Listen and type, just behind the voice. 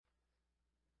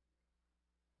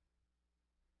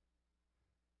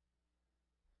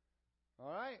All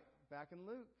right, back in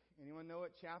Luke. Anyone know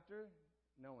what chapter?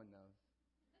 No one knows.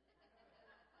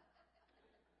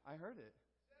 I heard it.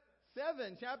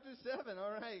 7, chapter 7.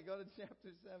 All right, go to chapter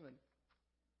 7.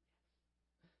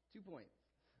 2 points.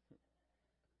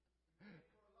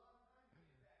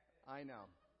 I know.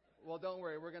 Well, don't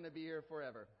worry. We're going to be here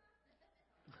forever.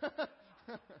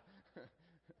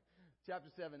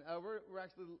 Chapter 7. We're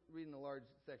actually reading a large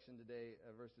section today,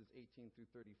 verses 18 through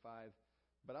 35.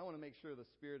 But I want to make sure the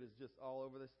Spirit is just all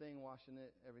over this thing, washing it,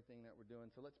 everything that we're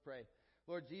doing. So let's pray.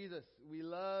 Lord Jesus, we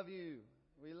love you.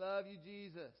 We love you,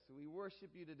 Jesus. We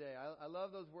worship you today. I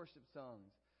love those worship songs.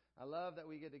 I love that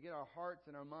we get to get our hearts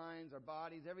and our minds, our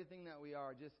bodies, everything that we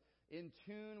are, just in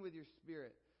tune with your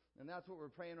Spirit. And that's what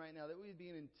we're praying right now, that we'd be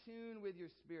in tune with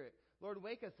your Spirit. Lord,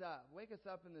 wake us up. Wake us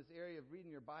up in this area of reading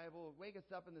your Bible. Wake us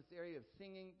up in this area of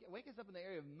singing. Wake us up in the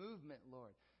area of movement,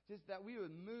 Lord. Just that we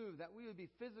would move, that we would be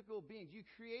physical beings. You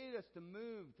created us to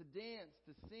move, to dance,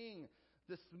 to sing,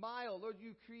 to smile. Lord,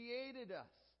 you created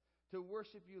us to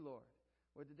worship you, Lord.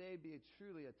 Would today be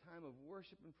truly a time of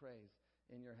worship and praise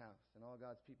in your house. And all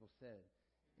God's people said,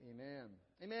 amen.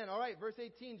 Amen. All right, verse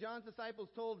 18. John's disciples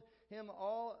told him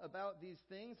all about these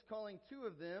things. Calling 2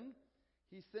 of them,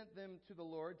 he sent them to the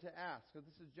Lord to ask. So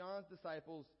this is John's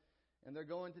disciples, and they're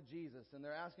going to Jesus. And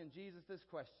they're asking Jesus this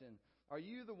question. Are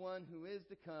you the one who is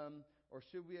to come, or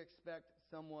should we expect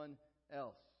someone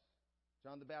else?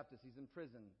 John the Baptist, he's in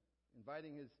prison,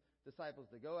 inviting his disciples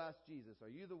to go ask Jesus,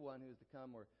 are you the one who is to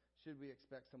come, or should we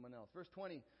expect someone else? Verse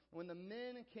 20, when the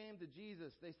men came to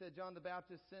Jesus, they said, John the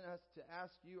Baptist sent us to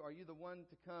ask you, are you the one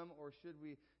to come, or should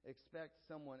we expect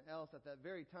someone else? At that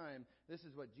very time, this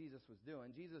is what Jesus was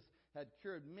doing. Jesus had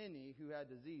cured many who had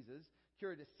diseases,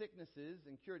 cured sicknesses,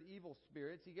 and cured evil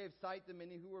spirits. He gave sight to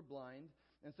many who were blind.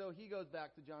 And so he goes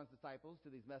back to John's disciples,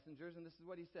 to these messengers, and this is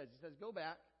what he says. He says, go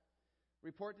back,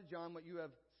 report to John what you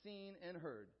have seen and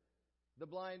heard. The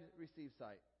blind receive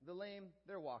sight. The lame,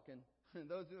 they're walking.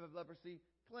 Those who have leprosy,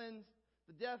 cleansed.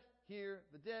 The deaf hear.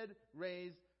 The dead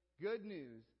raised. Good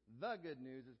news, the good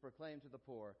news is proclaimed to the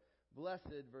poor.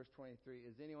 Blessed, verse 23,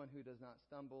 is anyone who does not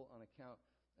stumble on account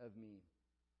of me.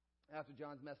 After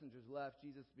John's messengers left,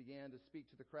 Jesus began to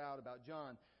speak to the crowd about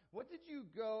John. What did you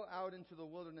go out into the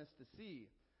wilderness to see?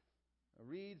 A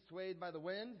reed swayed by the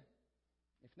wind?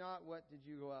 If not, what did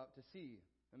you go out to see?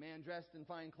 A man dressed in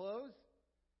fine clothes?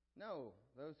 No,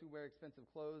 those who wear expensive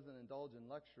clothes and indulge in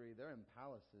luxury, they're in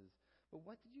palaces. But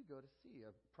what did you go to see?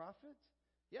 A prophet?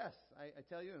 Yes, I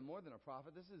tell you, and more than a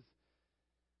prophet. This is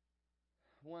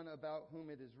one about whom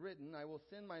it is written, I will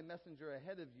send my messenger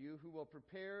ahead of you who will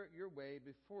prepare your way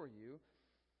before you.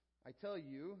 I tell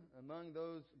you, among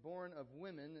those born of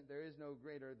women, there is no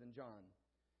greater than John.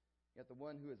 Yet the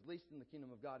one who is least in the kingdom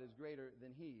of God is greater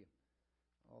than he.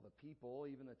 All the people,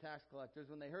 even the tax collectors,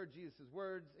 when they heard Jesus'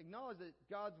 words, acknowledged that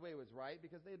God's way was right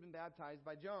because they had been baptized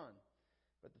by John.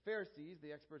 But the Pharisees, the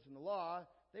experts in the law,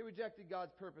 they rejected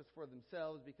God's purpose for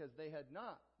themselves because they had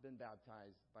not been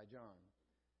baptized by John.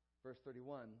 Verse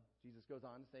 31, Jesus goes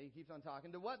on to say, he keeps on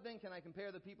talking, to what then can I compare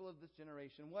the people of this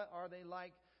generation? What are they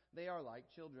like? They are like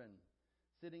children,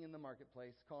 sitting in the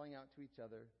marketplace, calling out to each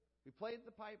other. We played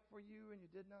the pipe for you and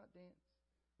you did not dance.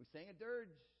 We sang a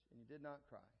dirge and you did not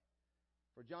cry.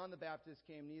 For John the Baptist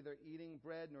came neither eating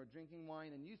bread nor drinking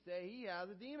wine, and you say he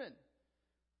has a demon.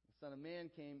 The Son of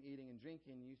Man came eating and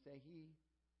drinking, and you say he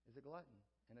is a glutton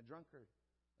and a drunkard,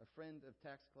 a friend of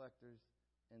tax collectors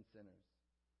and sinners.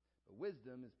 But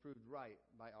wisdom is proved right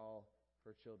by all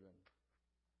her children.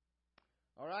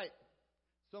 All right,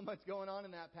 so much going on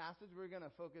in that passage. We're going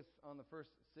to focus on the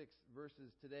first 6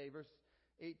 verses today, verse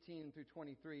 18 through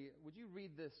 23. Would you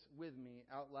read this with me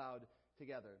out loud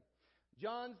together?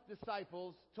 John's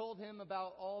disciples told him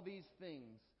about all these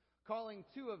things. Calling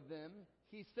 2 of them,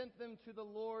 he sent them to the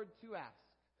Lord to ask,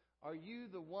 are you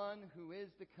the one who is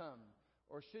to come,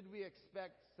 or should we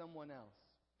expect someone else?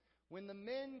 When the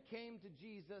men came to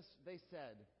Jesus, they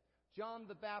said, John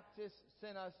the Baptist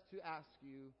sent us to ask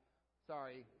you.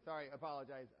 Sorry,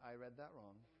 apologize. I read that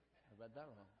wrong.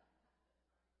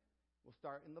 We'll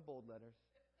start in the bold letters.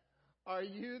 Are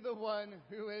you the one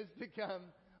who is to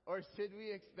come, or should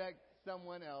we expect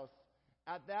someone else?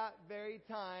 At that very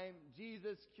time,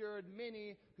 Jesus cured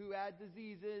many who had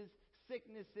diseases,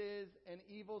 sicknesses, and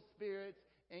evil spirits,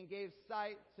 and gave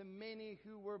sight to many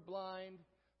who were blind.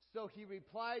 So he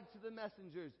replied to the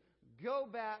messengers, go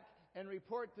back and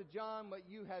report to John what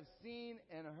you have seen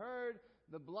and heard.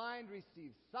 The blind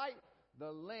receive sight,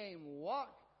 the lame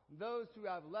walk, those who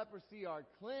have leprosy are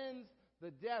cleansed,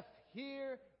 the deaf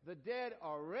hear, the dead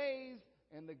are raised,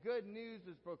 and the good news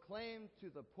is proclaimed to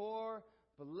the poor.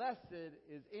 Blessed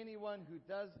is anyone who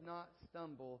does not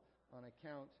stumble on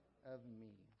account of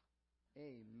me.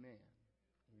 Amen.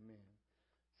 Amen.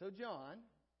 So John,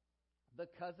 the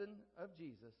cousin of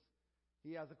Jesus,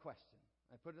 he has a question.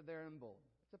 I put it there in bold.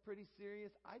 It's a pretty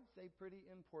serious, I'd say pretty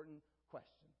important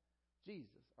question.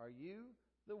 Jesus, are you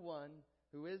the one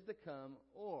who is to come,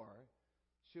 or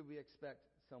should we expect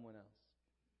someone else?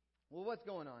 Well, what's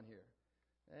going on here?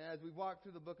 As we walk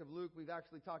through the book of Luke, we've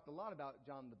actually talked a lot about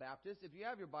John the Baptist. If you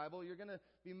have your Bible, you're going to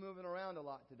be moving around a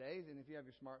lot today, and if you have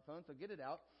your smartphone, so get it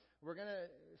out. We're going to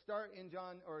start in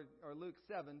John or Luke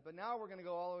 7, but now we're going to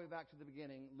go all the way back to the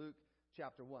beginning, Luke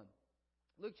chapter 1.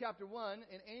 Luke chapter 1,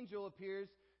 an angel appears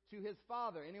to his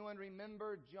father. Anyone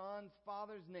remember John's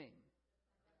father's name?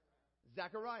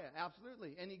 Zechariah,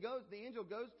 absolutely. And the angel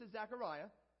goes to Zechariah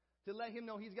to let him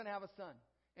know he's going to have a son.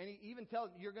 And he even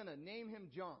tells, you're going to name him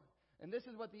John. And this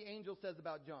is what the angel says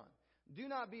about John. Do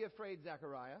not be afraid,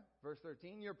 Zechariah, verse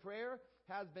 13. Your prayer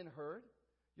has been heard.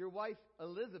 Your wife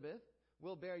Elizabeth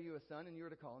will bear you a son, and you are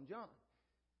to call him John.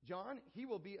 John, he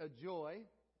will be a joy,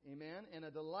 amen, and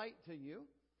a delight to you.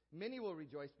 Many will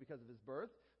rejoice because of his birth,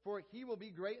 for he will be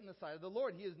great in the sight of the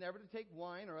Lord. He is never to take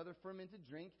wine or other fermented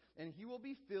drink, and he will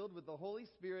be filled with the Holy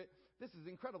Spirit. This is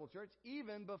incredible, church.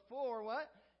 Even before what?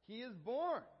 He is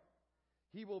born.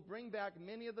 He will bring back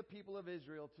many of the people of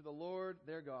Israel to the Lord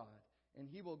their God. And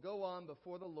he will go on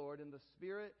before the Lord in the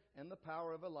spirit and the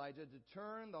power of Elijah to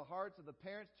turn the hearts of the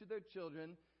parents to their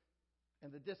children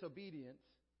and the disobedient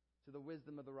to the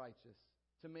wisdom of the righteous,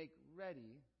 to make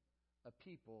ready a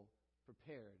people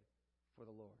prepared for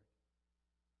the Lord.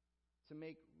 To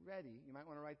make ready, you might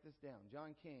want to write this down.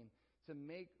 John came to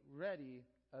make ready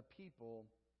a people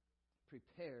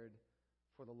prepared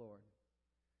for the Lord.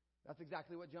 That's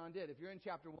exactly what John did. If you're in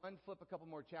chapter 1, flip a couple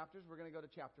more chapters. We're going to go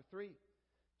to chapter 3.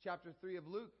 Chapter 3 of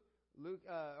Luke.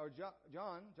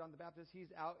 John the Baptist,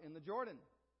 he's out in the Jordan.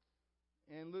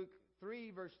 And Luke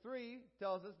 3, verse 3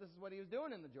 tells us this is what he was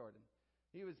doing in the Jordan.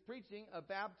 He was preaching a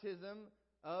baptism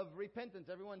of repentance.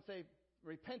 Everyone say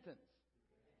repentance.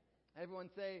 Everyone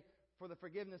say for the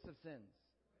forgiveness of sins.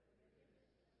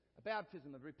 A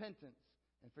baptism of repentance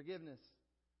and forgiveness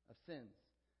of sins.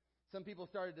 Some people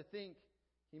started to think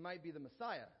he might be the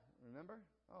Messiah, remember?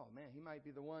 Oh man, he might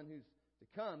be the one who's to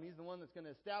come. He's the one that's going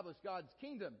to establish God's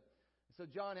kingdom. So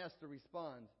John has to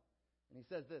respond. And he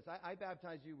says this, I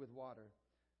baptize you with water,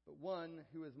 but one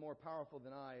who is more powerful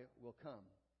than I will come.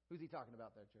 Who's he talking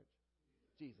about there, church?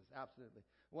 Jesus, absolutely.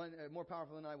 One more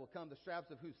powerful than I will come, the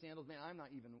straps of whose sandals, man, I'm not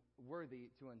even worthy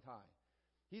to untie.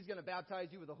 He's going to baptize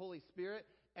you with the Holy Spirit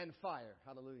and fire.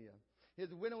 Hallelujah.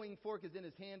 His winnowing fork is in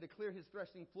his hand to clear his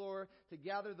threshing floor, to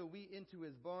gather the wheat into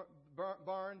his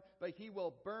barn, but he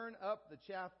will burn up the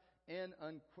chaff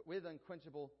with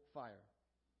unquenchable fire.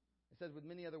 It says, with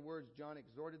many other words, John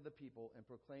exhorted the people and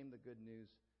proclaimed the good news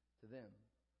to them.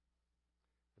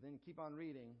 But then keep on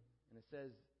reading, and it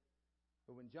says,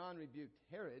 but when John rebuked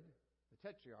Herod, the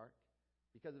tetrarch,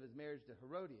 because of his marriage to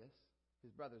Herodias,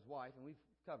 his brother's wife, and we've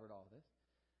covered all this,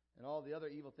 and all the other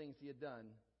evil things he had done,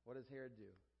 what does Herod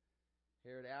do?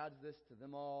 Herod adds this to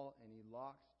them all, and he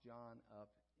locks John up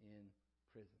in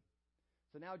prison.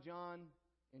 So now John,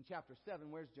 in chapter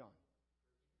 7, where's John?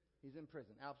 He's in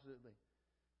prison, absolutely.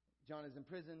 John is in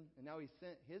prison, and now he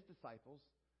sent his disciples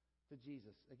to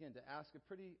Jesus, again, to ask a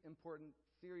pretty important,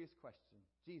 serious question.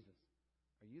 Jesus,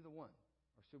 are you the one,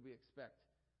 or should we expect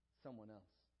someone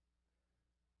else?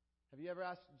 Have you ever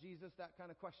asked Jesus that kind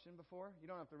of question before? You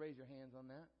don't have to raise your hands on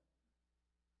that.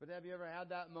 But have you ever had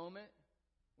that moment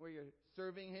where you're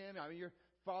serving him? I mean, you're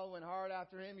following hard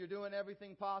after him. You're doing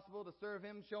everything possible to serve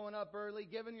him, showing up early,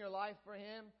 giving your life for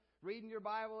him, reading your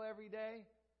Bible every day.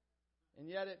 And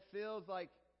yet it feels like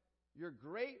your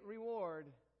great reward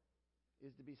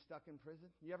is to be stuck in prison.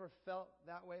 You ever felt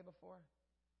that way before?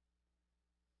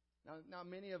 Now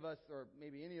many of us, or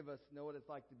maybe any of us, know what it's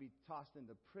like to be tossed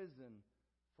into prison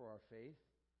for our faith.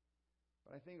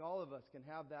 But I think all of us can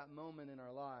have that moment in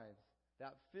our lives,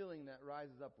 that feeling that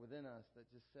rises up within us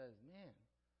that just says, man,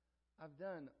 I've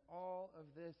done all of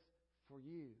this for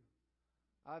you.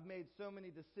 I've made so many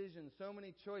decisions, so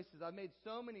many choices. I've made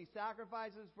so many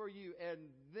sacrifices for you, and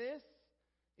this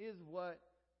is what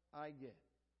I get.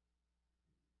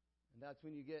 And that's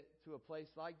when you get to a place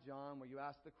like John where you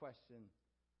ask the question,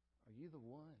 are you the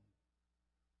one?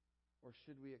 Or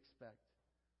should we expect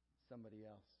somebody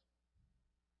else?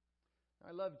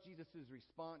 I love Jesus'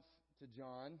 response to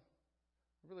John.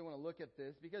 I really want to look at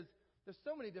this because there's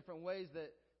so many different ways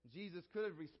that Jesus could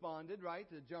have responded, right,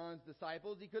 to John's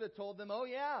disciples. He could have told them, oh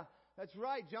yeah, that's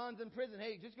right, John's in prison.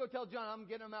 Hey, just go tell John I'm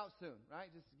getting him out soon, right?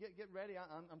 Just get ready,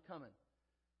 I'm coming.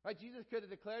 Right? Jesus could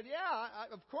have declared, yeah,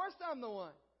 of course I'm the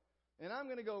one. And I'm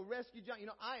going to go rescue John.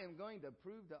 I am going to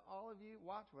prove to all of you,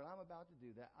 watch what I'm about to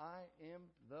do, that I am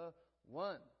the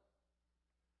one.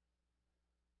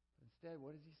 Instead,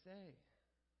 what does he say?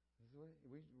 This is what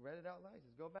we read it out loud. He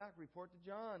says, go back, report to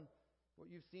John what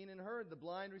you've seen and heard. The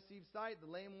blind receive sight, the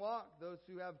lame walk, those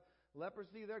who have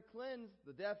leprosy, they're cleansed,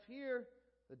 the deaf hear,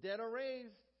 the dead are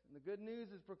raised, and the good news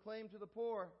is proclaimed to the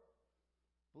poor.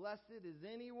 Blessed is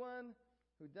anyone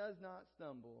who does not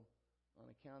stumble on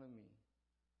account of me.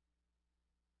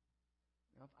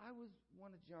 Now, if I was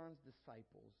one of John's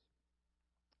disciples,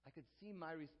 I could see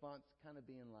my response kind of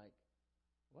being like,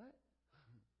 what?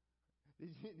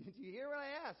 Did you hear what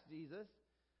I asked, Jesus?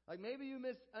 Like, maybe you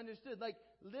misunderstood. Like,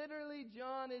 literally,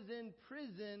 John is in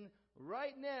prison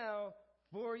right now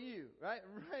for you, right?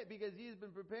 Right, because he's been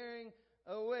preparing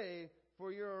a way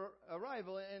for your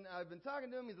arrival. And I've been talking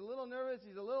to him. He's a little nervous.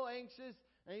 He's a little anxious.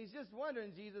 And he's just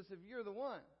wondering, Jesus, if you're the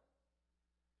one.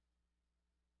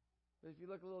 But if you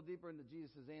look a little deeper into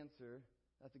Jesus' answer,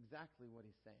 that's exactly what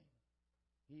he's saying.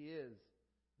 He is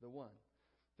the one.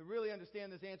 To really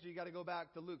understand this answer, you got to go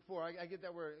back to Luke 4. I get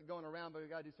that we're going around, but we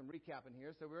got to do some recapping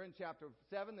here. So we're in chapter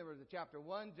 7. There was a chapter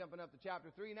 1, jumping up to chapter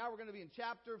 3. Now we're going to be in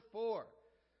chapter 4.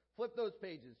 Flip those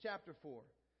pages, chapter 4.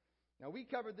 Now we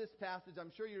covered this passage.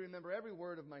 I'm sure you remember every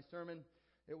word of my sermon.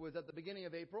 It was at the beginning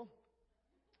of April.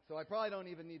 So I probably don't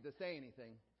even need to say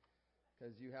anything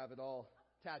because you have it all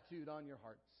tattooed on your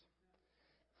hearts.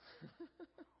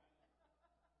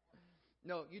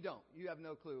 No, you don't. You have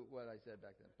no clue what I said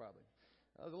back then, probably.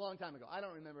 That was a long time ago. I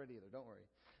don't remember it either. Don't worry.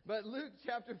 But Luke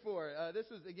chapter 4.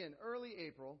 This was, again, early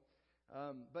April.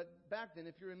 But back then,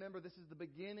 if you remember, this is the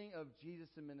beginning of Jesus'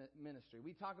 ministry.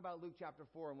 We talk about Luke chapter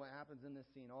 4 and what happens in this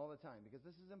scene all the time because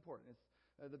this is important.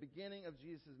 It's the beginning of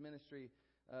Jesus' ministry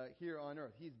here on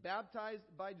earth. He's baptized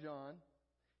by John.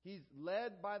 He's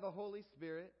led by the Holy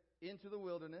Spirit into the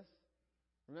wilderness.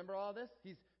 Remember all this?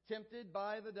 He's tempted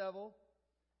by the devil.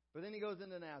 But then he goes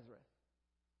into Nazareth.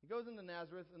 He goes into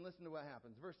Nazareth, and listen to what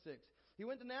happens. Verse 6. He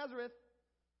went to Nazareth,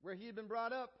 where he had been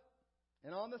brought up,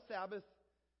 and on the Sabbath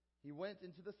he went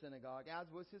into the synagogue, as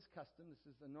was his custom. This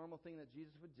is a normal thing that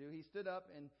Jesus would do. He stood up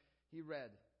and he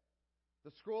read.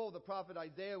 The scroll of the prophet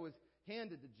Isaiah was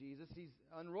handed to Jesus. He's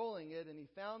unrolling it, and he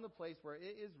found the place where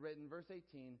it is written, verse 18,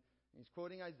 and he's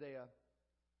quoting Isaiah,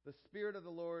 "The Spirit of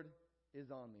the Lord is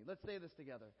on me." Let's say this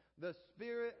together. The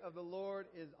Spirit of the Lord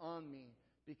is on me,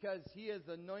 because He has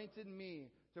anointed me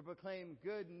to proclaim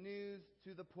good news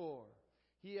to the poor.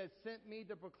 He has sent me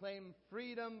to proclaim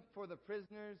freedom for the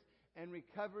prisoners and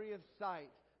recovery of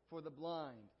sight for the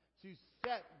blind, to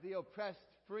set the oppressed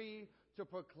free, to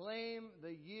proclaim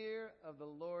the year of the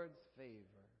Lord's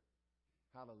favor.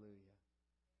 Hallelujah.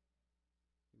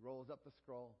 He rolls up the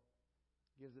scroll,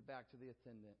 gives it back to the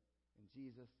attendant, and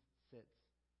Jesus sits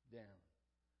down.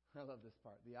 I love this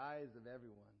part. The eyes of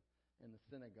everyone in the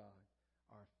synagogue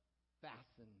are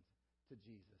fastened to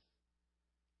Jesus.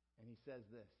 And he says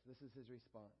this. This is his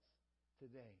response.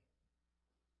 Today,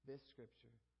 this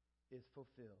scripture is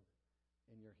fulfilled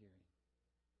in your hearing.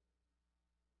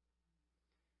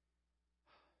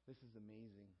 This is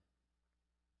amazing.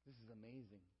 This is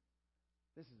amazing.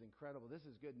 This is incredible. This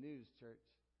is good news, church.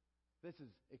 This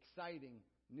is exciting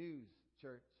news,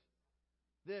 church.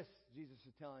 This, Jesus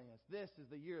is telling us, this is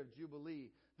the year of Jubilee.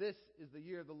 This is the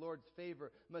year of the Lord's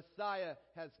favor. Messiah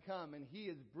has come, and He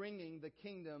is bringing the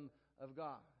kingdom of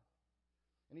God.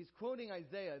 And he's quoting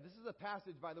Isaiah. This is a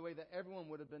passage, by the way, that everyone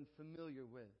would have been familiar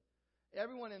with.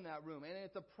 Everyone in that room. And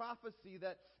it's a prophecy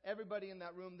that everybody in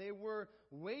that room, they were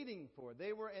waiting for.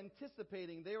 They were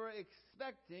anticipating. They were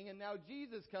expecting. And now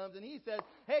Jesus comes and He says,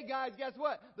 hey guys, guess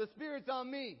what? The Spirit's on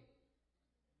me.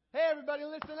 Hey everybody,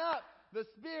 listen up. The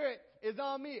Spirit is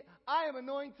on me. I am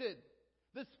anointed.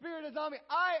 The Spirit is on me.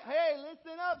 Hey,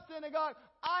 listen up, synagogue.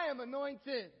 I am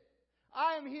anointed.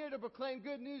 I am here to proclaim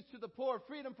good news to the poor,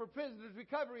 freedom for prisoners,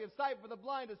 recovery of sight for the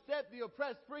blind, to set the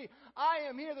oppressed free. I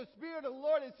am here. The Spirit of the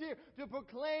Lord is here to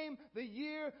proclaim the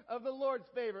year of the Lord's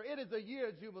favor. It is a year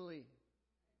of Jubilee.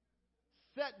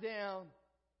 Set down.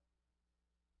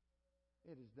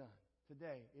 It is done.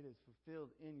 Today, it is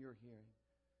fulfilled in your hearing.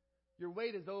 Your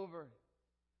wait is over.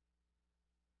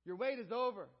 Your wait is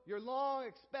over. Your long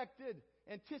expected,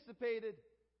 anticipated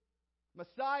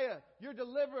Messiah, your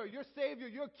deliverer, your Savior,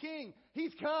 your King,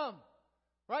 He's come.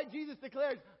 Right? Jesus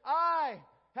declares, I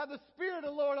have the Spirit of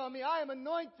the Lord on me. I am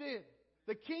anointed.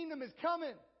 The kingdom is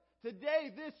coming.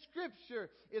 Today, this scripture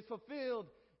is fulfilled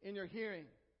in your hearing.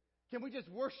 Can we just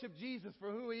worship Jesus for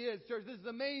who He is, church? This is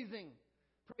amazing.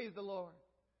 Praise the Lord.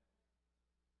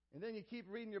 And then you keep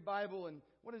reading your Bible, and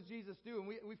what does Jesus do? And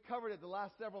we've covered it the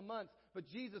last several months, but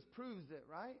Jesus proves it,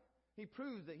 right? He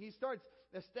proves it. He starts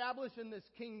establishing this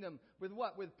kingdom with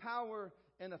what? With power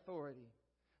and authority.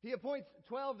 He appoints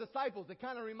 12 disciples. It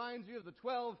kind of reminds you of the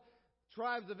 12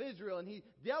 tribes of Israel, and he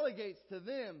delegates to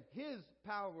them his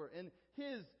power and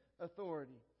his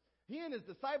authority. He and his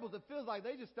disciples, it feels like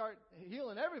they just start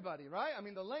healing everybody, right? I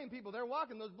mean, the lame people, they're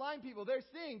walking. Those blind people, they're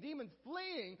seeing. Demons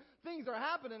fleeing. Things are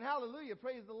happening. Hallelujah.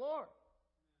 Praise the Lord.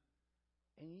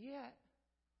 And yet,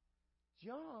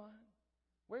 John,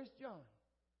 where's John?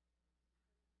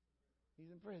 He's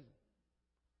in prison.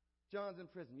 John's in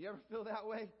prison. You ever feel that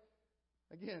way?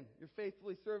 Again, you're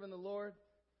faithfully serving the Lord,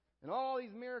 and all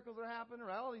these miracles are happening,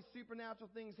 right? All these supernatural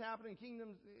things happening, kingdom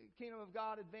of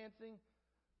God advancing,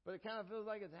 but it kind of feels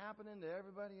like it's happening to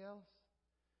everybody else.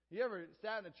 You ever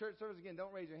sat in a church service? Again,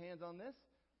 don't raise your hands on this.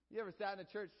 You ever sat in a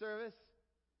church service?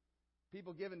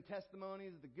 People giving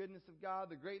testimonies of the goodness of God,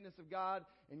 the greatness of God,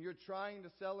 and you're trying to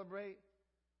celebrate,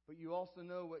 but you also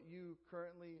know what you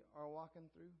currently are walking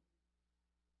through.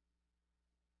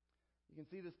 You can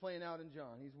see this playing out in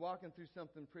John. He's walking through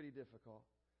something pretty difficult.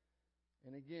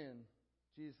 And again,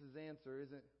 Jesus' answer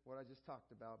isn't what I just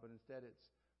talked about, but instead it's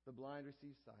the blind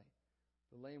receive sight,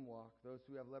 the lame walk, those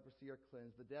who have leprosy are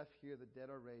cleansed, the deaf hear, the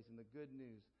dead are raised, and the good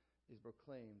news is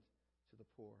proclaimed to the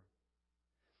poor.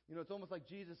 You know, it's almost like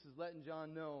Jesus is letting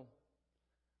John know,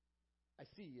 I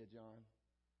see you, John.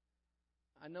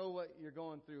 I know what you're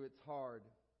going through. It's hard.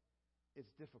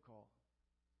 It's difficult.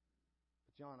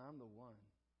 But John, I'm the one.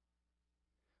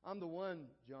 I'm the one,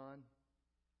 John.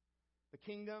 The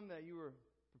kingdom that you were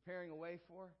preparing a way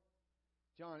for,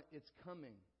 John, it's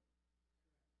coming.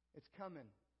 It's coming.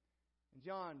 And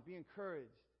John, be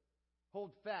encouraged.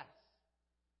 Hold fast.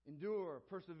 Endure,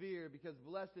 persevere, because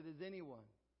blessed is anyone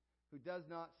who does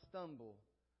not stumble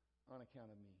on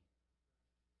account of me.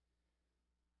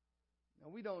 Now,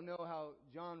 we don't know how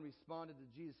John responded to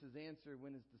Jesus' answer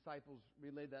when his disciples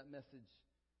relayed that message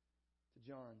to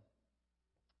John.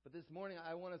 But this morning,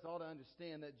 I want us all to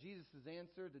understand that Jesus'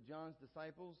 answer to John's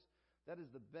disciples, that is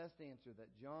the best answer that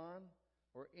John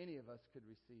or any of us could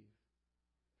receive.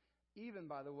 Even,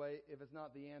 by the way, if it's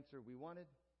not the answer we wanted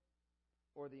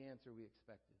or the answer we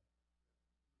expected.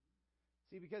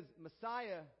 See, because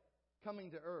Messiah coming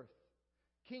to earth,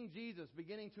 King Jesus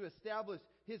beginning to establish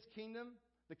his kingdom,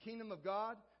 the kingdom of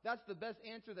God, that's the best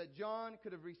answer that John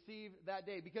could have received that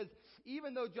day. Because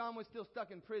even though John was still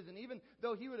stuck in prison, even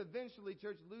though he would eventually,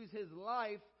 church, lose his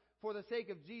life for the sake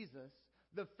of Jesus,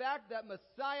 the fact that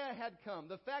Messiah had come,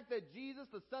 the fact that Jesus,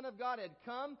 the Son of God, had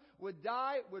come, would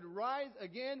die, would rise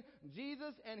again,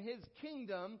 Jesus and his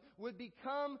kingdom would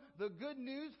become the good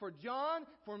news for John,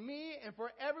 for me, and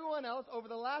for everyone else over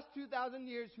the last 2,000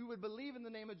 years who would believe in the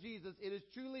name of Jesus. It is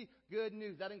truly good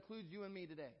news. That includes you and me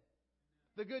today.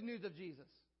 The good news of Jesus.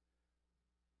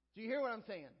 Do you hear what I'm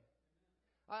saying?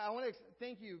 I want to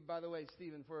thank you, by the way,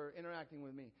 Stephen, for interacting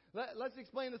with me. Let's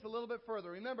explain this a little bit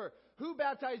further. Remember, who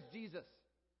baptized Jesus?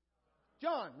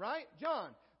 John, right?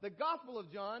 John. The Gospel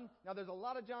of John. Now, there's a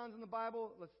lot of Johns in the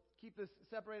Bible. Let's keep this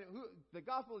separated. The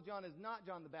Gospel of John is not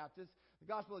John the Baptist.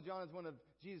 The Gospel of John is one of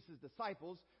Jesus'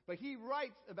 disciples. But he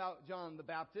writes about John the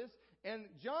Baptist. And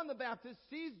John the Baptist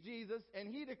sees Jesus, and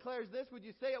he declares this. Would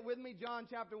you say it with me? John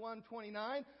chapter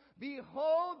 1:29.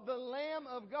 Behold the Lamb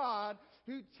of God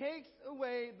who takes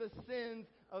away the sins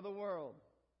of the world.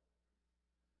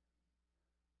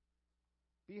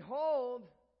 Behold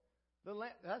the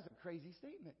Lamb. That's a crazy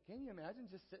statement. Can you imagine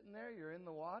just sitting there? You're in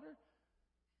the water.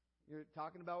 You're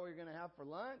talking about what you're going to have for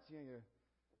lunch. You're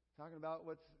talking about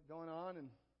what's going on in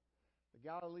the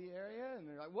Galilee area. And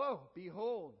they're like, whoa,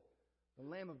 behold the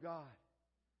Lamb of God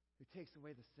who takes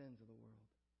away the sins of the world.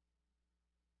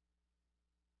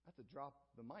 That's a drop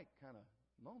the mic kind of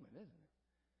moment, isn't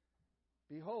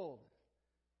it? Behold,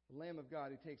 the Lamb of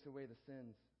God who takes away the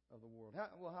sins of the world.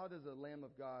 How does the Lamb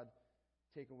of God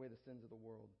take away the sins of the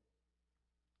world?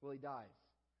 Well, he dies,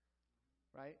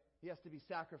 right? He has to be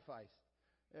sacrificed.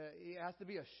 It has to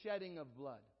be a shedding of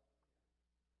blood.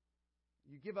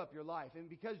 You give up your life. And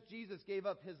because Jesus gave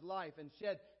up his life and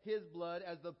shed his blood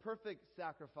as the perfect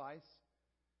sacrifice,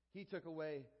 he took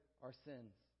away our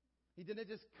sins. He didn't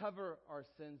just cover our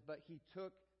sins, but he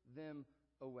took them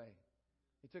away.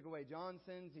 He took away John's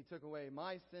sins. He took away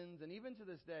my sins. And even to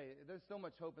this day, there's so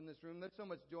much hope in this room. There's so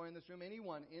much joy in this room.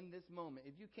 Anyone in this moment,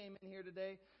 if you came in here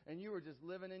today and you were just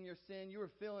living in your sin, you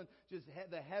were feeling just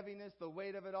the heaviness, the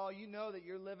weight of it all, you know that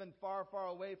you're living far, far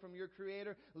away from your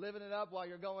Creator, living it up while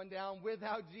you're going down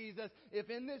without Jesus.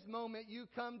 If in this moment you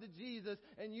come to Jesus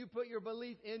and you put your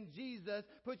belief in Jesus,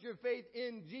 put your faith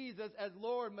in Jesus as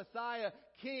Lord, Messiah,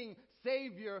 King,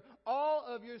 Savior, all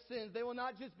of your sins, they will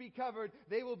not just be covered,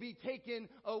 they will be taken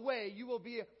away. You will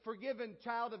be a forgiven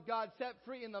child of God, set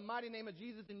free in the mighty name of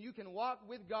Jesus, and you can walk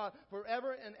with God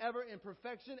forever and ever in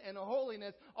perfection and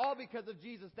holiness, all because of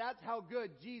Jesus. That's how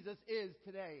good Jesus is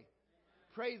today.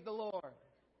 Praise the Lord.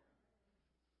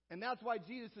 And that's why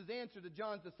Jesus' answer to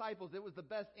John's disciples, it was the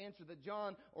best answer that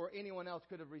John or anyone else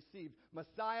could have received.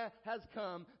 Messiah has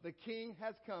come. The King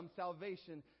has come.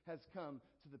 Salvation has come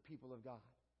to the people of God.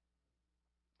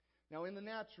 Now, in the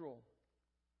natural,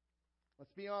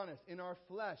 let's be honest, in our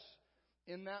flesh,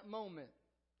 in that moment,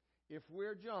 if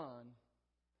we're John,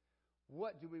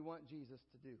 what do we want Jesus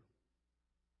to do?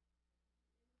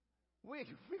 We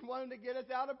want him to get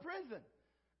us out of prison.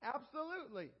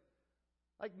 Absolutely.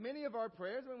 Like many of our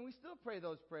prayers, I mean, we still pray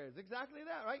those prayers. Exactly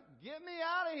that, right? Get me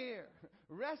out of here.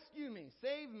 Rescue me.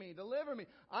 Save me. Deliver me.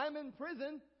 I'm in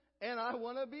prison, and I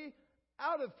want to be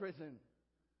out of prison.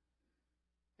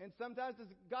 And sometimes, does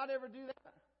God ever do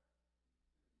that?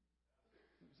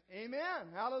 Amen.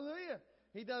 Hallelujah.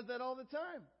 He does that all the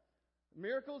time.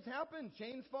 Miracles happen.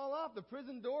 Chains fall off. The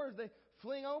prison doors, they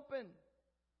fling open.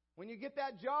 When you get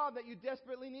that job that you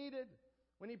desperately needed.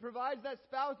 When He provides that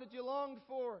spouse that you longed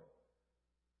for.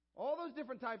 All those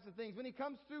different types of things. When He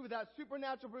comes through with that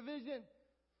supernatural provision.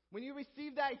 When you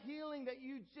receive that healing that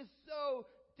you just so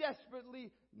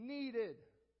desperately needed.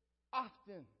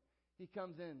 Often He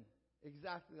comes in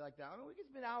exactly like that. I mean, we can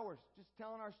spend hours just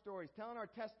telling our stories, telling our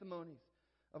testimonies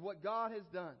of what God has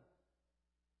done.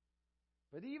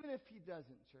 But even if He doesn't,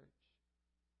 church,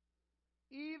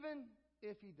 even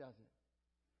if He doesn't,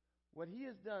 what He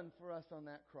has done for us on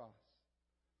that cross,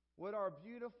 what our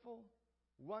beautiful,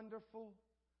 wonderful,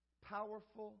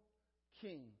 powerful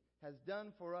King has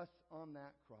done for us on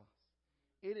that cross,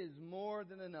 it is more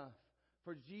than enough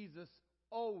for Jesus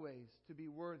always to be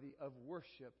worthy of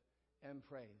worship and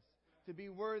praise, to be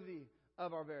worthy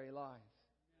of our very lives.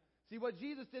 See, what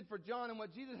Jesus did for John and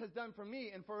what Jesus has done for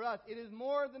me and for us, it is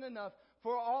more than enough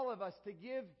for all of us to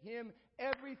give Him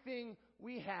everything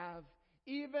we have,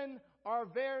 even our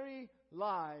very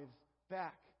lives,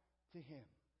 back to Him.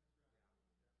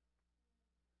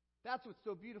 That's what's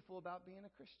so beautiful about being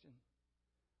a Christian.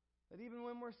 That even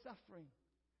when we're suffering,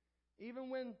 even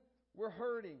when we're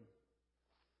hurting,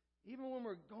 even when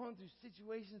we're going through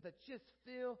situations that just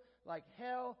feel like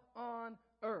hell on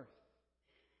earth,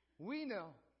 we know,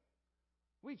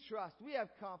 we trust, we have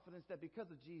confidence that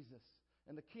because of Jesus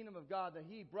and the kingdom of God that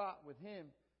He brought with Him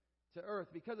to earth,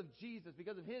 because of Jesus,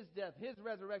 because of His death, His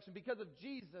resurrection, because of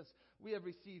Jesus, we have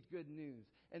received good news.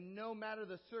 And no matter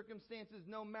the circumstances,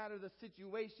 no matter the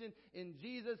situation, in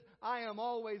Jesus, I am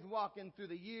always walking through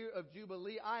the year of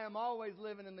Jubilee. I am always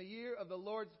living in the year of the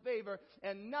Lord's favor.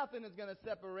 And nothing is going to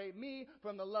separate me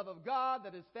from the love of God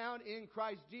that is found in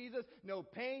Christ Jesus. No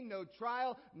pain, no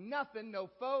trial, nothing, no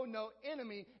foe, no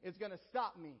enemy is going to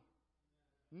stop me.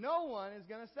 No one is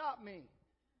going to stop me.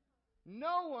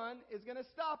 No one is going to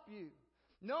stop you.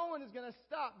 No one is going to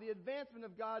stop the advancement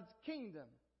of God's kingdom.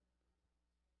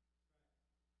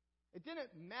 It didn't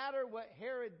matter what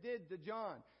Herod did to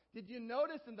John. Did you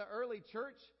notice in the early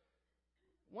church,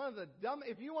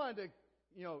 if you wanted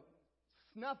to,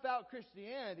 snuff out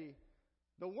Christianity,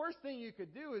 the worst thing you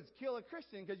could do is kill a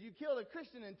Christian, because you killed a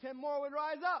Christian and 10 more would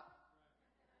rise up.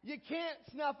 You can't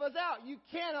snuff us out. You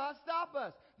cannot stop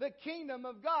us. The kingdom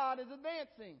of God is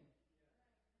advancing.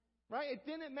 Right? It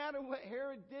didn't matter what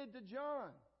Herod did to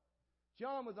John.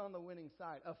 John was on the winning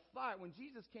side. A fire, when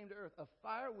Jesus came to earth, a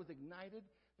fire was ignited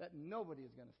that nobody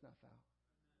is going to snuff out.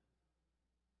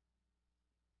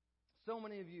 So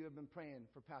many of you have been praying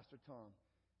for Pastor Tom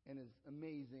and his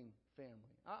amazing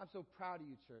family. I'm so proud of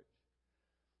you, church.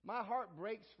 My heart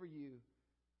breaks for you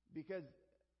because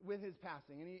with his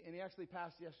passing, and he actually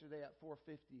passed yesterday at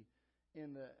 4:50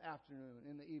 in the afternoon,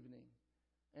 in the evening.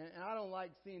 And I don't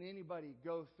like seeing anybody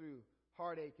go through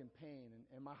heartache and pain.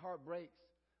 And my heart breaks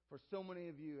for so many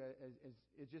of you as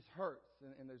it just hurts.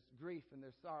 And there's grief and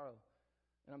there's sorrow.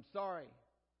 And I'm sorry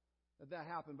that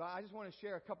happened. But I just want to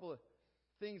share a couple of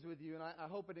things with you. And I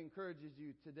hope it encourages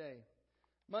you today.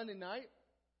 Monday night,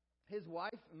 his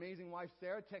wife, amazing wife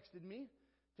Sarah, texted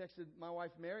my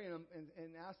wife Mary and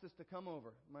asked us to come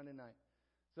over Monday night.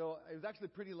 So it was actually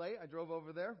pretty late. I drove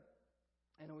over there.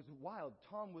 And it was wild.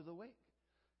 Tom was awake.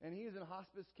 And he is in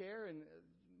hospice care, and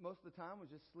most of the time was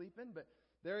just sleeping. But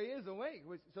there he is awake.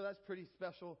 So that's pretty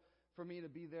special for me to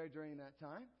be there during that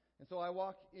time. And so I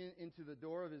walk into the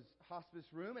door of his hospice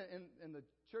room. And the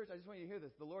church, I just want you to hear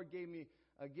this. The Lord gave me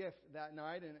a gift that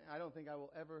night, and I don't think I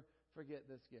will ever forget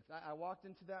this gift. I walked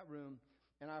into that room,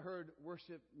 and I heard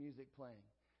worship music playing.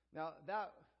 Now,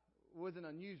 that wasn't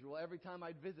unusual. Every time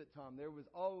I'd visit Tom, there was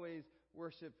always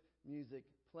worship music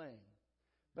playing.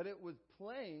 But it was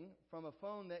playing from a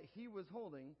phone that he was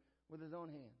holding with his own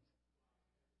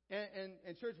hands.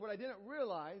 And church, what I didn't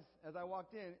realize as I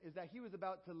walked in is that he was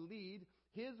about to lead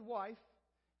his wife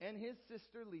and his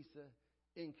sister Lisa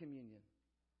in communion.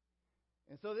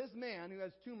 And so this man who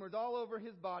has tumors all over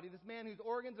his body, this man whose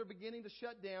organs are beginning to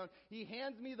shut down, he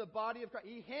hands me the body of Christ.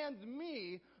 He hands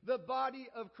me the body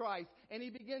of Christ. And he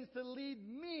begins to lead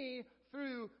me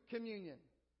through communion.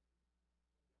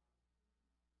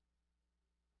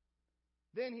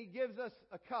 Then he gives us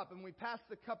a cup, and we pass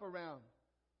the cup around,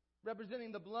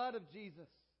 representing the blood of Jesus.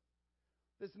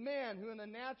 This man who in the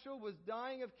natural was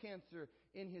dying of cancer,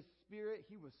 in his spirit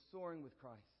he was soaring with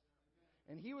Christ.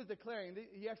 And he was declaring,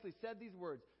 he actually said these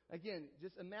words. Again,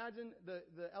 just imagine the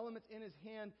elements in his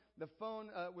hand, the phone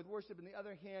with worship in the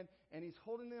other hand, and he's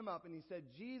holding them up, and he said,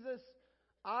 Jesus,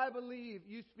 I believe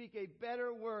you speak a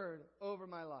better word over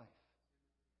my life.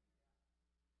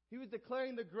 He was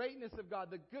declaring the greatness of God,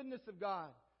 the goodness of God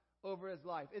over his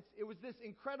life. It was this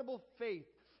incredible faith,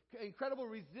 incredible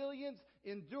resilience,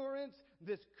 endurance,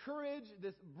 this courage,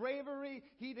 this bravery.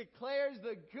 He declares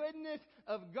the goodness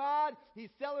of God. He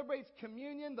celebrates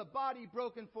communion, the body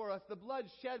broken for us, the blood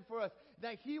shed for us,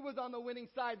 that he was on the winning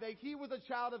side, that he was a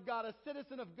child of God, a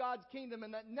citizen of God's kingdom,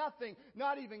 and that nothing,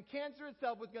 not even cancer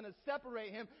itself, was going to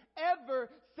ever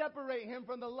separate him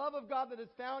from the love of God that is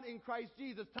found in Christ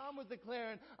Jesus. Tom was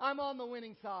declaring, I'm on the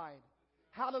winning side.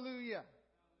 Hallelujah.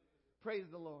 Praise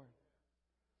the Lord.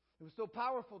 It was so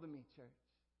powerful to me, church.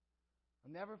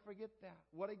 I'll never forget that.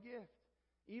 What a gift.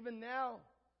 Even now,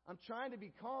 I'm trying to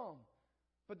be calm.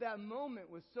 But that moment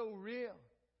was so real.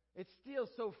 It's still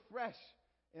so fresh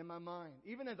in my mind.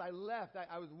 Even as I left,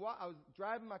 I was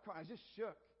driving my car. I just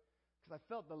shook because I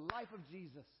felt the life of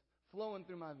Jesus flowing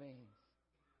through my veins.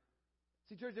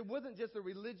 See, church, it wasn't just a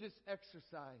religious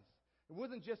exercise. It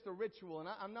wasn't just a ritual. And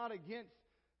I'm not against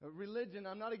religion.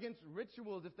 I'm not against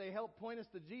rituals if they help point us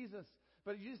to Jesus.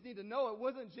 But you just need to know it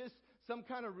wasn't just some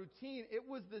kind of routine. It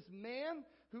was this man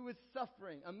who was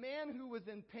suffering, a man who was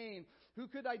in pain, who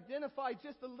could identify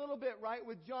just a little bit, right,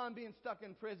 with John being stuck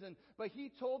in prison. But he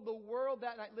told the world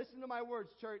that night, listen to my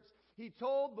words, church. He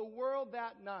told the world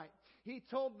that night. He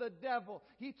told the devil.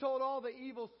 He told all the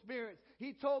evil spirits.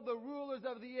 He told the rulers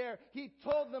of the air. He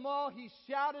told them all. He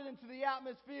shouted into the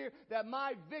atmosphere that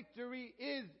my victory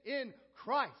is in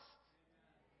Christ.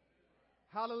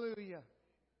 Hallelujah.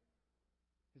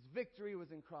 His victory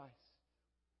was in Christ.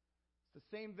 It's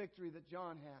the same victory that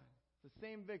John had. It's the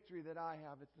same victory that I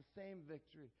have. It's the same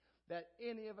victory that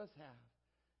any of us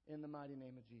have in the mighty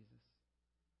name of Jesus.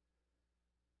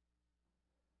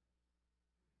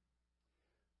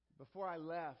 Before I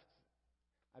left,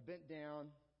 I bent down.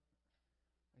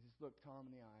 I just looked Tom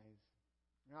in the eyes.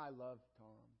 And I love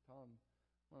Tom. Tom,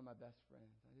 one of my best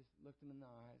friends. I just looked him in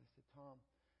the eyes. I said, Tom,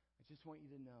 I just want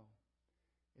you to know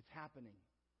it's happening.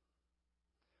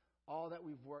 All that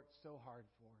we've worked so hard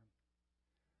for,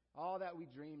 all that we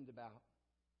dreamed about,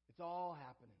 it's all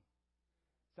happening.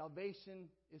 Salvation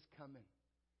is coming.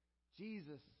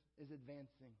 Jesus is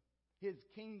advancing. His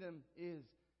kingdom is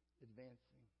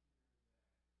advancing.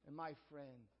 And my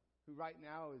friend, who right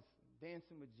now is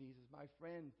dancing with Jesus, my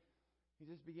friend, he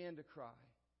just began to cry.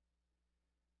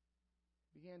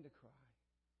 Began to cry.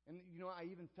 And, you know, I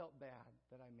even felt bad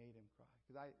that I made him cry,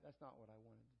 because that's not what I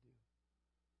wanted to do.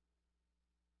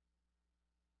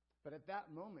 But at that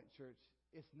moment, church,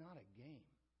 it's not a game.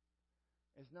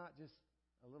 It's not just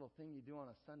a little thing you do on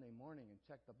a Sunday morning and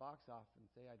check the box off and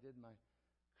say, I did my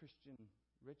Christian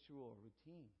ritual or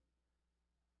routine.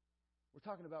 We're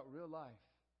talking about real life.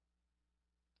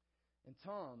 And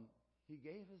Tom, he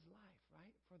gave his life,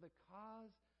 right, for the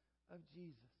cause of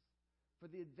Jesus, for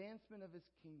the advancement of his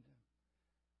kingdom.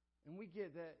 And we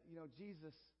get that, you know,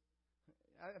 Jesus.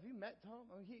 Have you met Tom?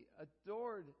 I mean, he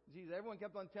adored Jesus. Everyone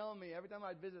kept on telling me, every time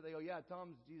I'd visit, they go, yeah,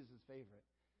 Tom's Jesus' favorite.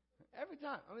 Every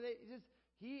time. I mean,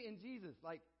 he and Jesus,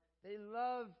 like, they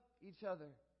love each other.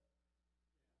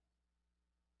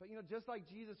 But, you know, just like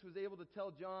Jesus was able to tell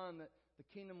John that the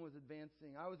kingdom was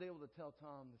advancing, I was able to tell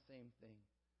Tom the same thing.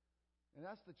 And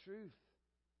that's the truth.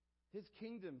 His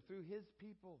kingdom, through his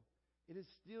people, it is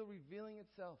still revealing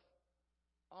itself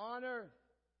on earth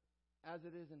as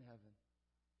it is in heaven.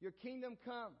 Your kingdom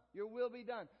come, your will be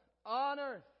done on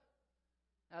earth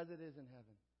as it is in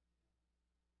heaven.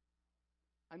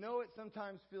 I know it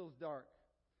sometimes feels dark.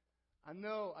 I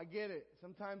know, I get it.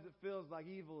 Sometimes it feels like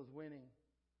evil is winning.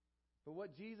 But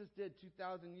what Jesus did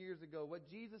 2,000 years ago, what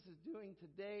Jesus is doing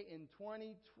today in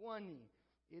 2020,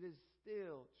 it is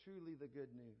still truly the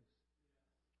good news.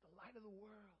 The light of the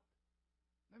world.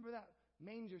 Remember that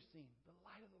manger scene? The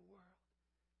light of the world.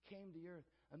 came to the earth.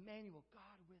 Emmanuel,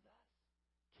 God with us,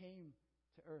 came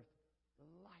to earth. The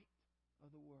light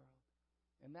of the world.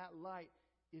 And that light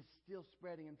is still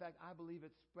spreading. In fact, I believe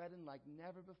it's spreading like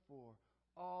never before,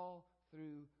 all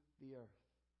through the earth.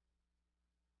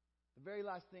 The very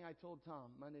last thing I told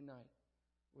Tom Monday night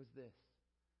was this.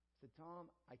 I said, Tom,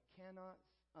 I cannot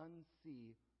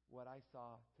unsee what I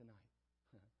saw tonight.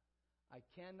 I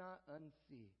cannot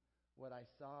unsee what I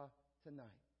saw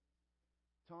tonight.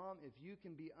 Tom, if you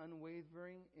can be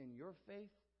unwavering in your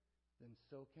faith, then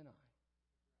so can I.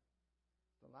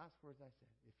 The last words I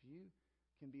said. If you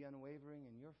can be unwavering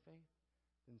in your faith,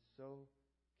 then so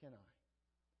can I.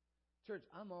 Church,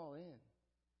 I'm all in.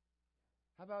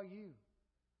 How about you?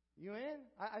 You in?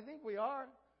 I think we are.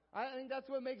 I think that's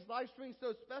what makes LifeStream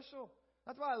so special.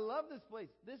 That's why I love this place.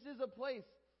 This is a place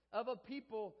of a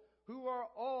people who are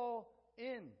all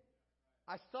in.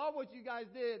 I saw what you guys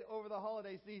did over the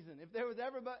holiday season. If there was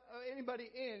ever anybody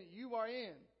in, you are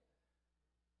in.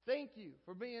 Thank you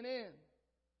for being in.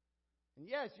 And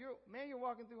yes, you're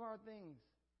walking through hard things.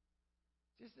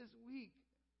 Just this week,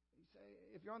 you say,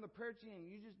 if you're on the prayer team,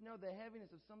 you just know the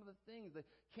heaviness of some of the things, the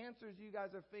cancers you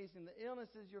guys are facing, the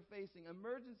illnesses you're facing,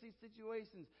 emergency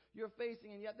situations you're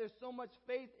facing, and yet there's so much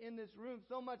faith in this room,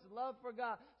 so much love for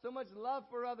God, so much love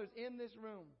for others in this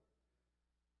room.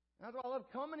 And that's why I love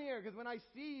coming here, because when I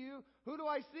see you, who do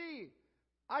I see?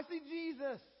 I see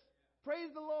Jesus.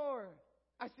 Praise the Lord.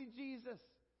 I see Jesus.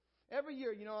 Every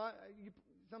year,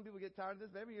 some people get tired of this,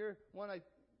 but every year, we're not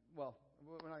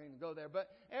going to go there, but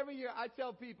every year I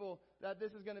tell people that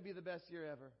this is going to be the best year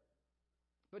ever.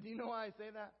 But do you know why I say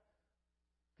that?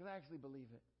 Because I actually believe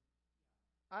it.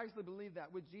 I actually believe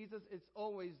that. With Jesus, it's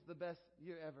always the best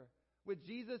year ever. With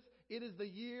Jesus, it is the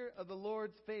year of the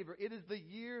Lord's favor. It is the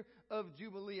year of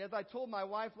Jubilee. As I told my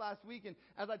wife last week, and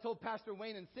as I told Pastor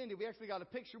Wayne and Cindy, we actually got a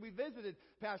picture. We visited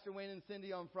Pastor Wayne and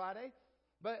Cindy on Friday.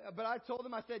 But I told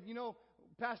them, I said,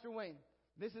 Pastor Wayne,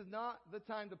 this is not the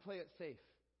time to play it safe.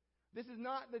 This is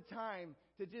not the time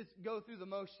to just go through the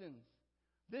motions.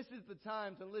 This is the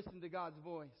time to listen to God's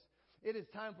voice. It is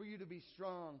time for you to be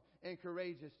strong and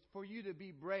courageous, for you to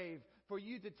be brave, for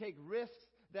you to take risks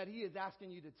that He is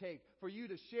asking you to take, for you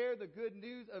to share the good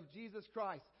news of Jesus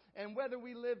Christ. And whether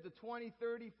we live to 20,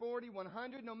 30, 40,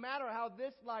 100, no matter how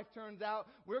this life turns out,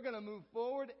 we're going to move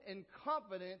forward in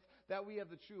confidence that we have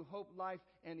the true hope, life,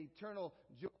 and eternal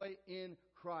joy in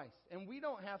Christ. And we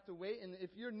don't have to wait. And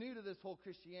if you're new to this whole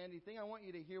Christianity thing, I want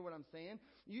you to hear what I'm saying.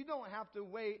 You don't have to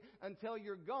wait until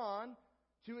you're gone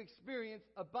to experience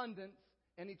abundance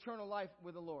and eternal life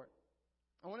with the Lord.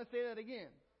 I want to say that again.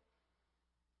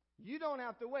 You don't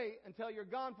have to wait until you're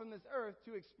gone from this earth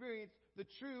to experience the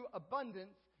true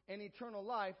abundance and eternal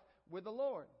life with the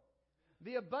Lord.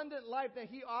 The abundant life that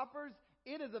He offers,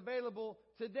 it is available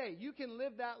today. You can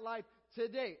live that life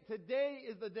today. Today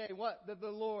is the day that the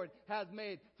Lord has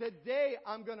made. Today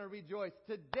I'm going to rejoice.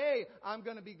 Today I'm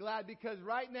going to be glad, because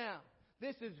right now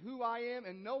this is who I am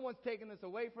and no one's taking this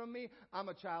away from me. I'm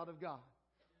a child of God.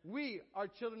 We are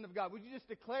children of God. Would you just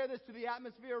declare this to the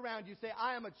atmosphere around you? Say,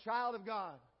 I am a child of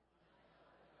God.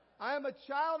 I am a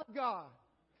child of God.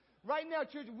 Right now,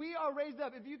 church, we are raised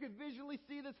up. If you could visually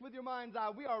see this with your mind's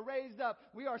eye, we are raised up.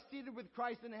 We are seated with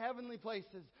Christ in heavenly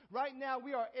places. Right now,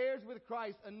 we are heirs with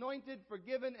Christ, anointed,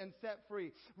 forgiven, and set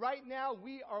free. Right now,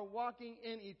 we are walking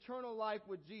in eternal life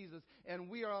with Jesus, and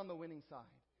we are on the winning side.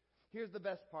 Here's the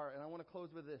best part, and I want to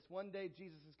close with this. One day,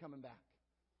 Jesus is coming back.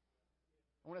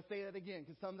 I want to say that again,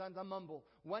 because sometimes I mumble.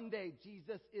 One day,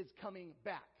 Jesus is coming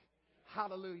back.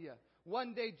 Hallelujah.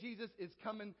 One day, Jesus is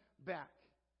coming back.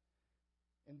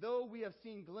 And though we have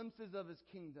seen glimpses of His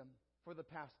kingdom for the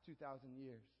past 2,000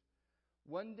 years,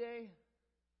 one day,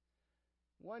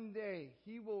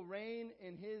 He will reign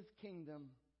in His kingdom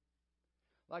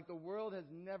like the world has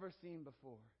never seen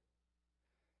before.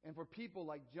 And for people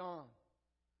like John,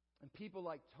 and people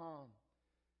like Tom,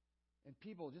 and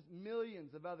people, just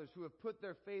millions of others who have put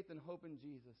their faith and hope in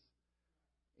Jesus,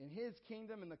 in His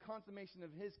kingdom, in the consummation of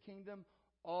His kingdom,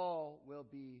 all will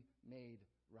be made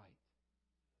right.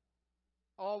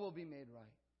 All will be made right.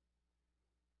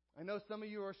 I know some of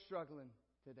you are struggling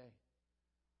today.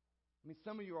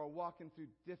 Some of you are walking through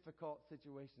difficult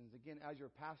situations. Again, as your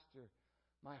pastor,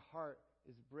 my heart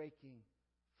is breaking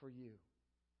for you.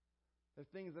 There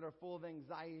are things that are full of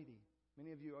anxiety.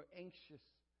 Many of you are anxious,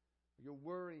 or you're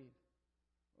worried,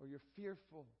 or you're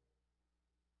fearful.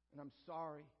 And I'm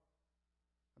sorry.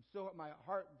 My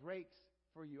heart breaks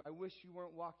for you. I wish you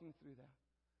weren't walking through that.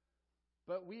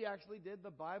 But we actually did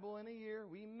the Bible in a year.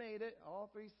 We made it, all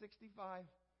 365.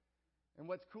 And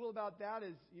what's cool about that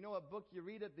is, you know what book you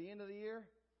read at the end of the year?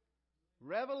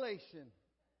 Revelation.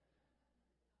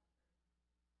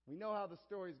 We know how the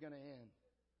story's going to end.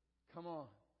 Come on.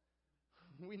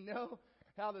 We know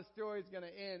how the story's going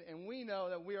to end, and we know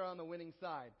that we are on the winning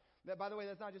side. That, by the way,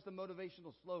 that's not just a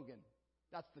motivational slogan.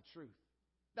 That's the truth.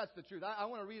 That's the truth. I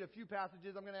want to read a few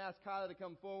passages. I'm going to ask Kyla to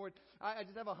come forward. I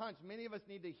just have a hunch. Many of us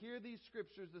need to hear these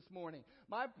scriptures this morning.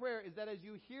 My prayer is that as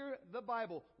you hear the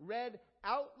Bible read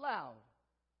out loud,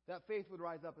 that faith would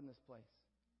rise up in this place.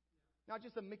 Not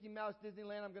just a Mickey Mouse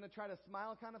Disneyland, I'm going to try to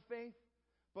smile kind of faith,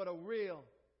 but a real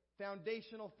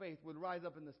foundational faith would rise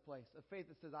up in this place. A faith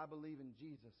that says, I believe in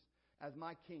Jesus as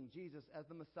my King, Jesus as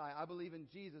the Messiah. I believe in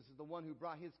Jesus as the one who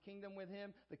brought His kingdom with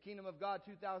Him, the kingdom of God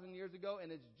 2,000 years ago,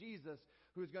 and it's Jesus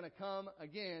who's going to come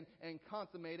again and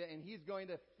consummate it, and He's going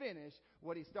to finish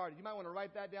what He started. You might want to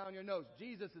write that down in your notes.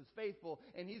 Jesus is faithful,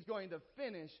 and He's going to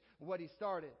finish what He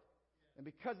started. And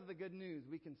because of the good news,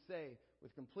 we can say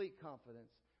with complete confidence,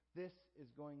 this is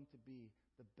going to be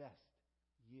the best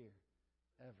year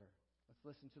ever.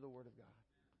 Let's listen to the Word of God.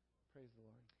 Praise the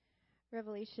Lord.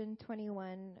 Revelation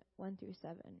 21, 1 through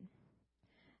 7.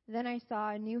 Then I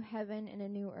saw a new heaven and a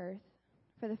new earth.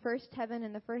 For the first heaven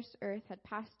and the first earth had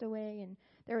passed away, and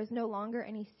there was no longer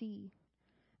any sea.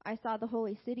 I saw the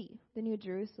holy city, the new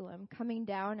Jerusalem, coming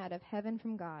down out of heaven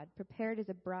from God, prepared as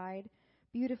a bride,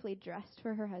 beautifully dressed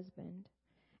for her husband.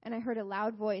 And I heard a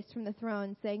loud voice from the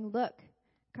throne saying, Look,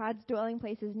 God's dwelling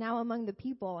place is now among the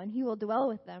people, and He will dwell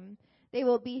with them. They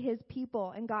will be His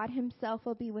people, and God Himself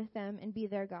will be with them and be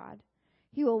their God.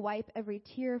 He will wipe every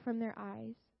tear from their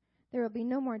eyes. There will be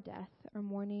no more death, or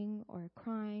mourning, or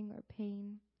crying, or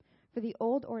pain, for the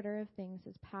old order of things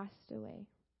has passed away.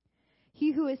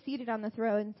 He who is seated on the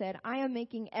throne said, I am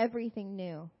making everything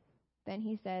new. Then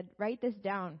He said, Write this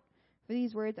down, for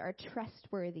these words are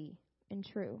trustworthy and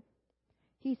true.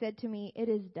 He said to me, It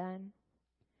is done.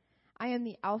 I am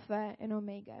the Alpha and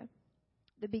Omega,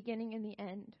 the beginning and the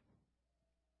end.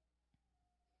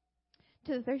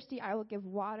 To the thirsty I will give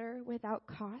water without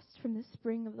cost from the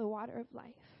spring of the water of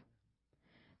life.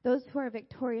 Those who are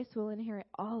victorious will inherit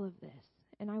all of this,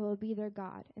 and I will be their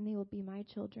God, and they will be my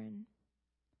children.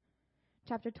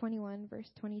 Chapter 21,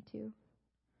 verse 22.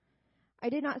 I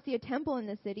did not see a temple in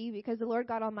the city, because the Lord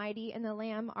God Almighty and the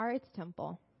Lamb are its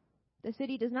temple. The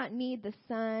city does not need the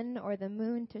sun or the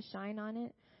moon to shine on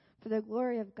it, for the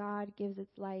glory of God gives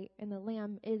its light, and the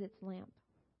Lamb is its lamp.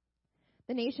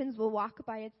 The nations will walk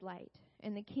by its light,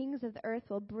 and the kings of the earth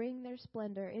will bring their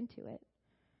splendor into it.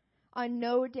 On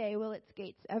no day will its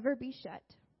gates ever be shut,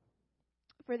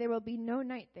 for there will be no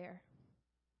night there.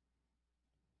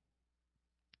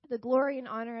 The glory and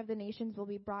honor of the nations will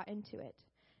be brought into it.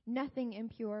 Nothing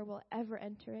impure will ever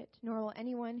enter it, nor will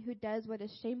anyone who does what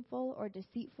is shameful or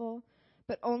deceitful,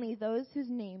 but only those whose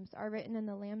names are written in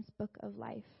the Lamb's book of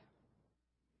life.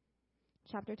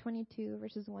 Chapter 22,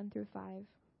 verses 1 through 5.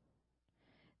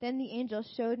 Then the angel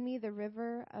showed me the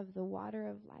river of the water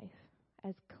of life,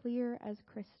 as clear as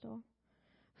crystal,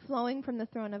 flowing from the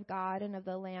throne of God and of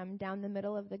the Lamb down the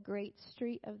middle of the great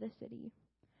street of the city.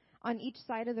 On each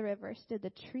side of the river stood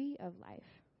the tree of life,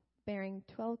 bearing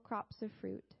 12 crops of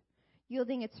fruit,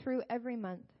 yielding its fruit every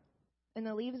month. And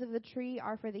the leaves of the tree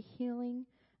are for the healing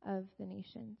of the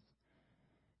nations.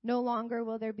 No longer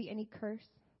will there be any curse.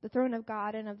 The throne of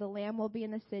God and of the Lamb will be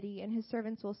in the city, and His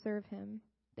servants will serve Him.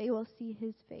 They will see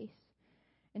His face,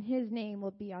 and His name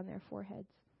will be on their foreheads.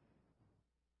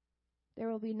 There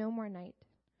will be no more night.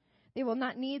 They will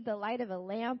not need the light of a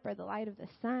lamp or the light of the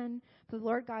sun, for the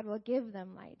Lord God will give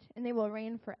them light, and they will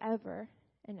reign forever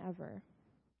and ever.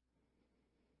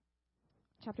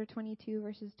 Chapter 22,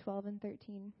 verses 12 and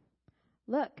 13.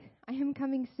 Look, I am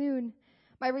coming soon.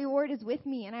 My reward is with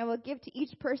me, and I will give to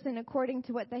each person according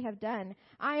to what they have done.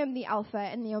 I am the Alpha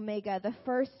and the Omega, the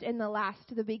first and the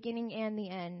last, the beginning and the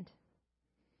end.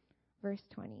 Verse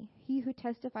 20. He who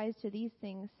testifies to these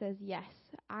things says, Yes,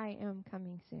 I am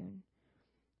coming soon.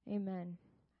 Amen.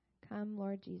 Come,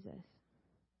 Lord Jesus.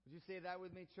 Would you say that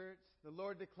with me, church? The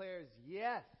Lord declares,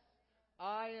 Yes,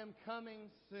 I am coming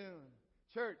soon.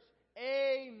 Church,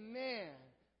 amen.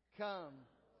 Come,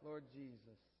 Lord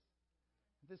Jesus.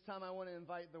 At this time, I want to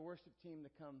invite the worship team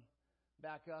to come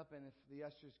back up, and if the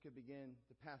ushers could begin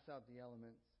to pass out the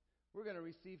elements. We're going to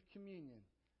receive communion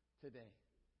today.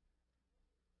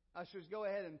 Ushers, go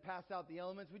ahead and pass out the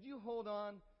elements. Would you hold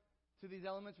on to these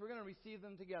elements? We're going to receive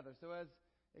them together. So as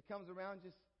it comes around,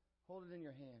 just hold it in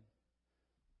your hand.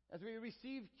 As we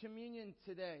receive communion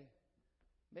today,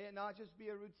 may it not just be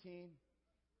a routine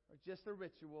or just a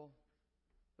ritual,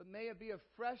 but may it be a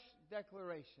fresh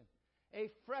declaration, a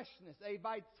freshness, a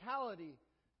vitality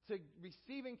to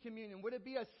receiving communion. Would it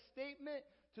be a statement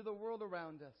to the world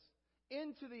around us,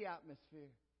 into the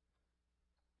atmosphere?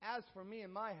 As for me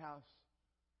and my house,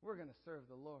 we're going to serve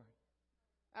the Lord.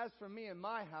 As for me and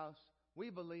my house, we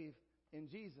believe in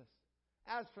Jesus.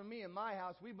 As for me and my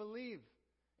house, we believe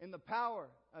in the power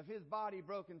of His body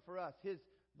broken for us, His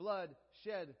blood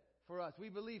shed for us. We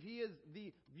believe He is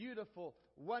the beautiful,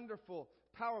 wonderful,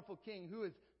 powerful King who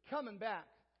is coming back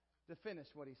to finish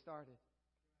what He started.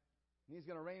 And He's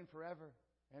going to reign forever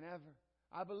and ever.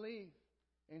 I believe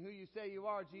in who you say you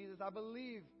are, Jesus. I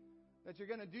believe that you're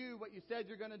going to do what you said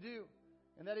you're going to do.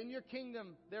 And that in your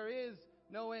kingdom there is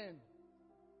no end.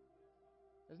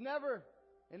 There's never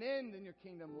an end in your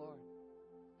kingdom, Lord.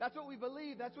 That's what we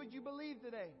believe. That's what you believe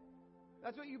today.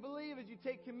 That's what you believe as you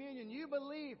take communion. You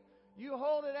believe. You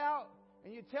hold it out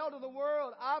and you tell to the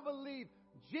world, I believe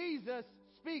Jesus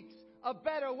speaks a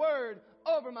better word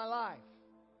over my life.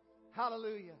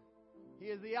 Hallelujah. He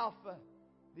is the Alpha,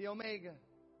 the Omega,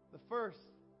 the first,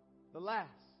 the last,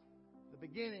 the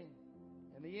beginning,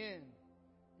 and the end.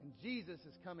 And Jesus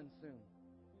is coming soon.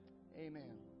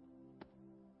 Amen.